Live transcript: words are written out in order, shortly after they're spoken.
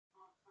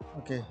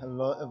Okay,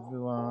 hello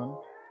everyone.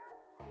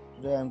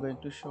 Today I'm going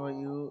to show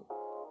you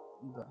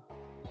the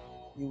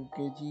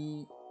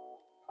UKG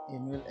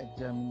annual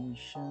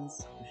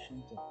examinations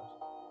question paper.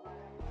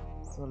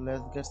 So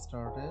let's get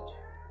started.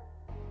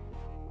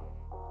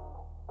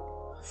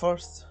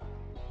 First,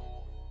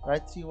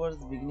 write three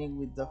words beginning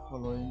with the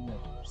following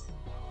letters.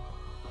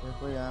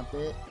 देखो यहाँ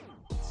पे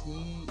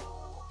three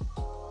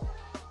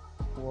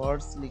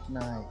words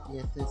लिखना है.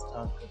 ए से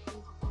start करते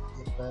हैं.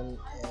 Apple,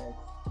 egg,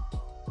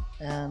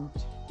 and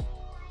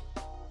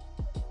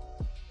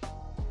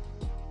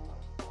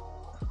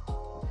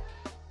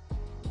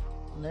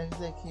next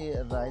देखिए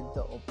write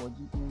the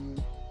opposite meaning.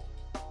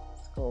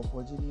 इसका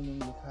opposite meaning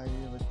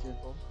लिखाइए बच्चे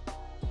को.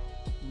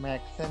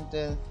 Make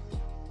sentence.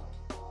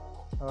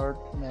 Third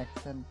next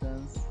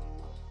sentence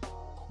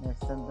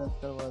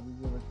करवा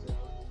दीजिए बच्चे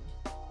को.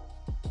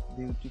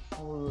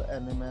 Beautiful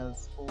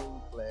animals full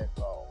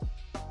playground.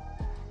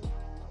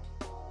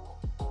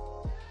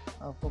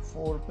 आपको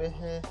 4 पे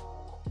है.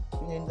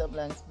 Fill in the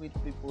blanks with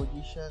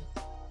preposition.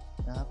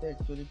 यहाँ पे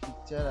एक्चुअली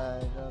पिक्चर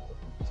आएगा तो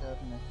पिक्चर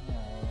नहीं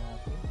आया यहाँ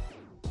पे.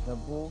 The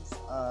books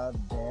are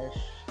dash.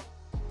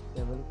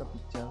 Table का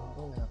पिक्चर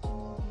होगा यहाँ पे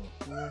नहीं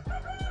है.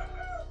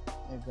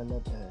 ये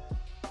गलत है.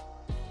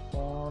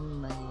 कौन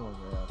नहीं हो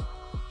गया.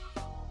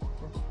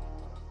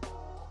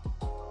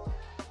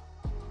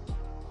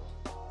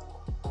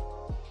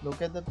 Look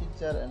at the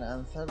picture and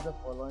answer the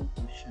following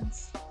questions.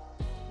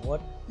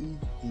 What is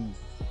this?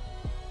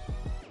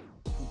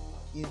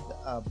 It is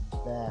a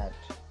bat.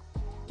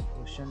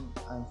 Question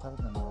answer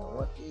करना है.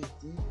 What is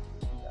this?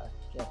 It is a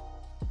cat.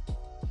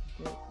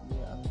 Okay,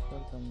 ये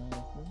answer करना है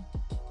इसमें.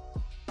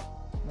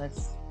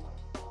 Next,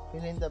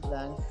 fill in the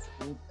blanks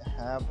with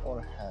have or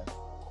has.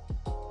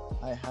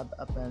 I have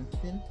a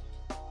pencil.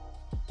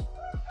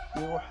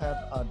 You have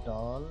a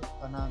doll.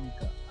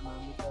 Anamika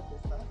के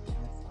साथ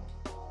has.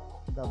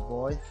 The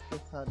boys के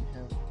साथ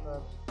है होगा.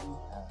 He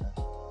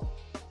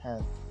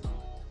has.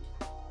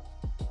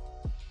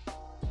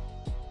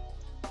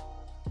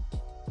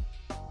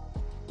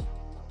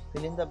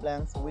 Fill in the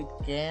blanks with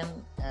can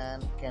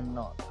and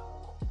cannot.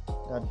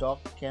 The dog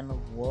can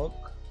walk.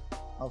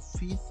 A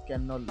fish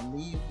cannot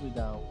live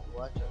without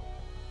water.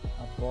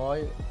 A boy,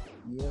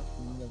 yeah,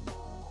 fill in the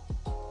blanks.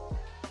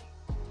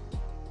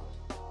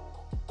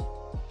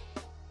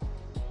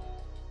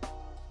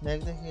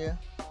 Next here,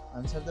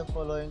 answer the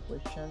following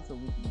questions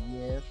with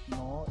yes,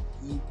 no,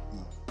 is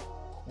this.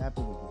 यहाँ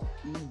पे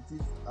देखिए, is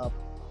this a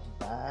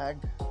bag?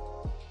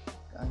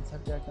 Answer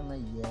क्या करना है?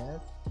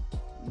 Yes,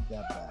 is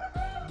a bag.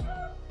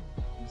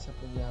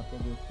 Suppose यहाँ पे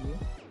देखिए,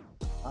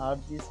 are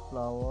these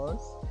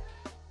flowers?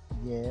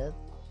 Yes,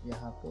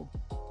 यहाँ पे.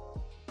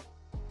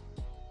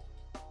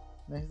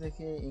 नेक्स्ट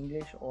देखिए,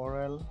 इंग्लिश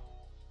ओरल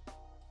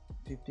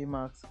 50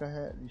 मार्क्स का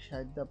है.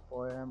 रिसाइट द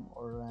पोएम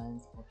और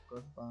राइम्स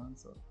पॉडकास्ट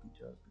बांस और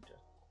पीटर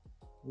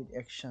with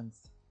actions.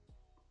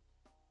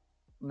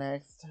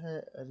 नेक्स्ट है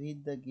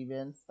read the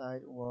given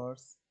side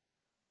words.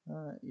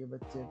 ये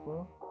बच्चे को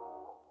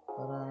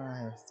कराना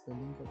है.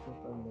 स्पेलिंग करके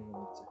पढ़ लेगा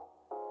बच्चा.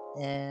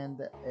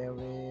 And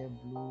away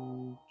blue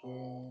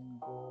can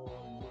go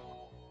look.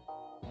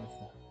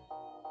 ऐसा.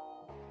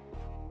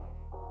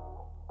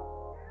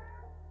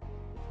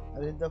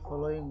 Read the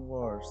following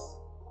words.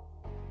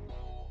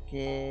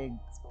 Cake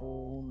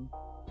spoon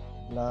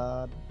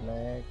blood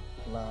black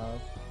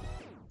class.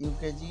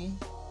 UKG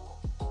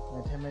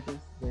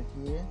mathematics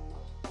देखिए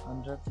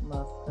 100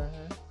 मार्क्स का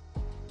है.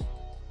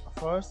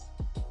 First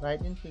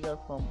right in figure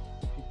from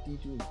 50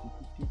 to 80.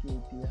 50 to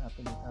 80 यहाँ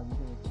पे लिखा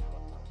दीजिए.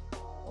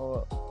 और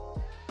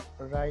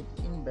right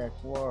in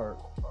backward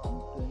from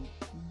 20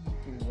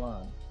 to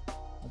 1.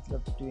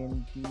 मतलब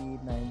 20,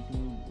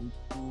 19,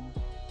 18,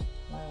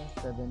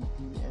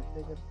 17 ऐसे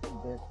करके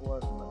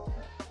बैकवर्ड मतलब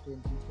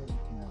 20 से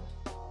लिखना है.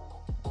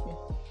 ओके.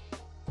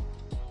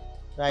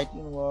 राइट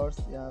इन वर्ड्स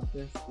यहाँ पे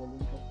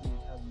स्पेलिंग करके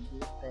लिखा दीजिए.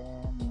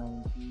 10,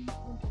 19,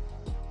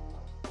 25,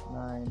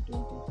 9,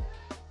 20.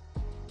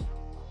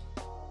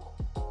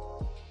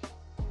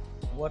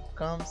 What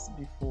comes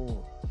before?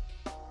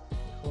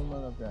 Before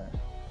मतलब क्या है?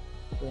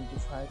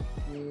 25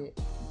 के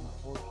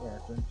before क्या है?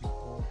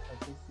 24,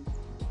 36.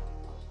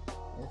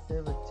 ऐसे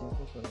बच्चे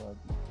को करवा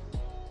दी.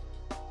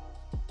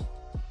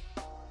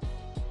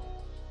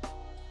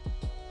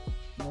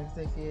 नेक्स्ट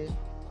देखिए,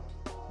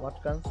 what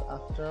comes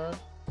after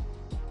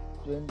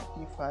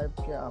 25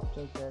 के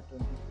आफ्टर क्या है?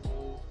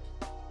 24.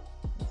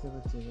 ऐसे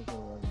बच्चे को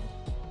करवा दी.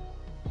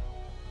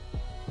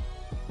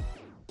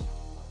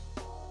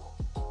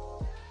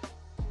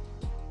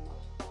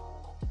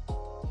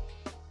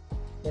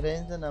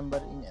 Arrange the number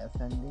in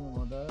ascending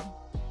order.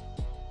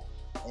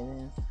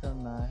 Arrange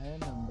करना है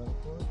नंबर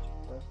को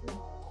छोटा से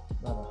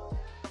बड़ा.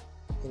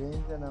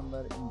 Arrange the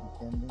number in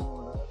descending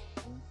order.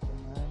 Arrange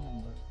करना है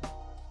नंबर को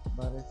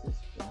बड़े से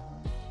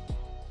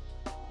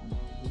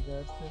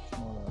bigger से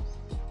smaller.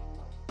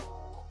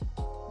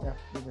 यहाँ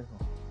पे देखो,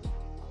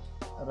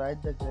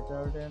 write the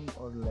greater than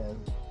or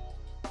less.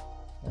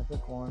 यहाँ पे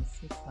कौन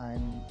सी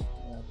साइन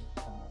यहाँ पे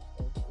दिखाना है.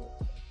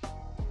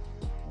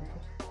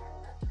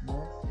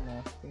 नेक्स्ट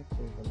लास्ट पे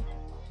टेबल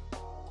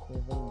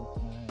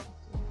लिखना है.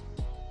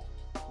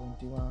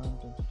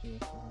 21,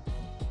 22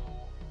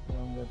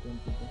 होंगे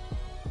 22।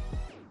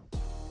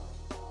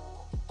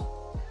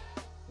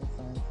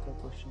 साइंस का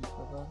क्वेश्चन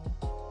कर रहा है,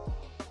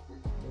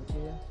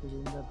 देखिए फिल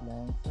इन द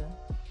ब्लैंक्स है,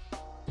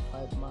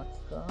 5 मार्क्स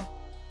का,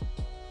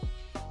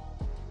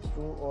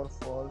 ट्रू और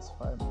फॉल्स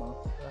 5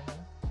 मार्क्स का है,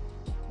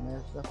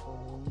 मैच द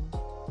फॉलोइंग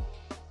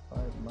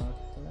 5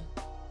 मार्क्स है,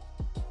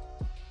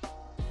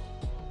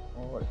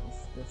 और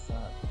इसके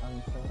साथ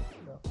answer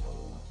the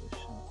following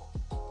question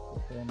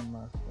 10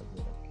 marks का दे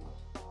रखिए।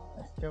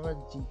 इसके बाद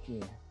जीके,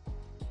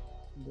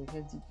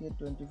 देखिए जीके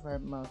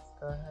 25 मार्क्स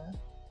का है,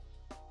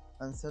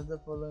 आंसर द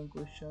फॉलोइंग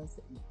क्वेश्चन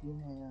 18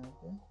 है यहाँ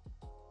पे।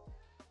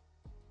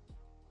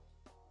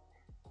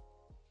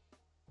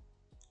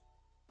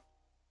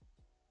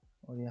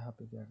 और यहाँ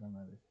पे क्या करना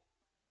है,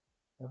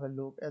 फिर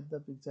look at the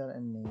picture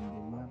and name,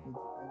 यहाँ पे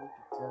जितना भी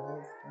पिक्चर है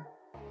इसका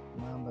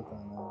नाम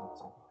बताना है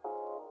बच्चे को।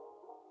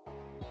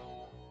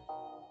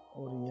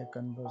 और ये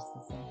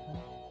कन्वर्सेशन है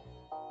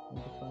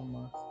 25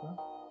 मार्क्स का।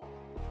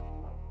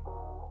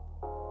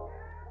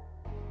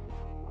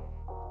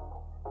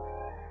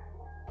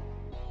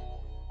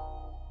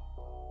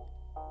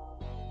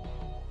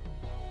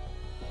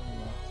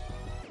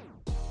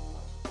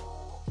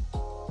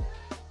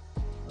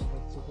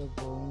 बच्चे को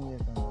ड्राइंग ये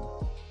करना है,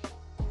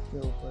 इसके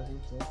ऊपर ही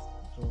जस्ट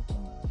ड्रॉ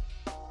करना है।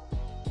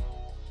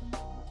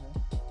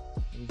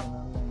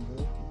 रीजनल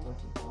लैंग्वेज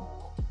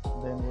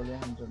बेंगोली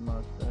 100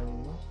 मार्क्स का है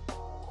ये।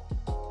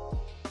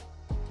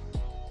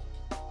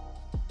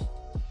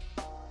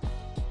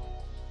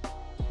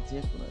 যে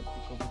কোনো একটি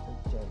কবিতার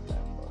 4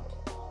 লাইন বলো,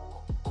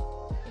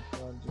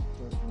 উপকারযুক্ত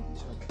 3টি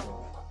শব্দ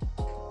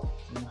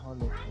চিহ্ন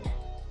লেখো,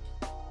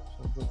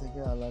 শব্দ থেকে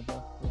আলাদা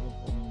করে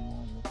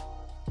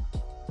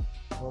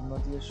বর্ণ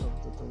দিয়ে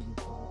শব্দ তৈরি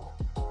করো,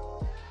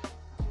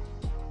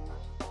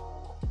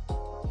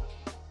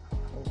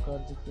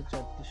 ওকারযুক্ত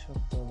 4টি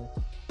শব্দ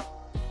লেখো,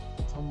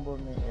 প্রথম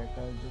বর্ণে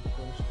একার যোগ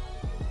করে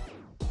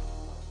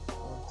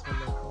অর্থ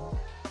লেখো,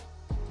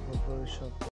 বিপরীত শব্দ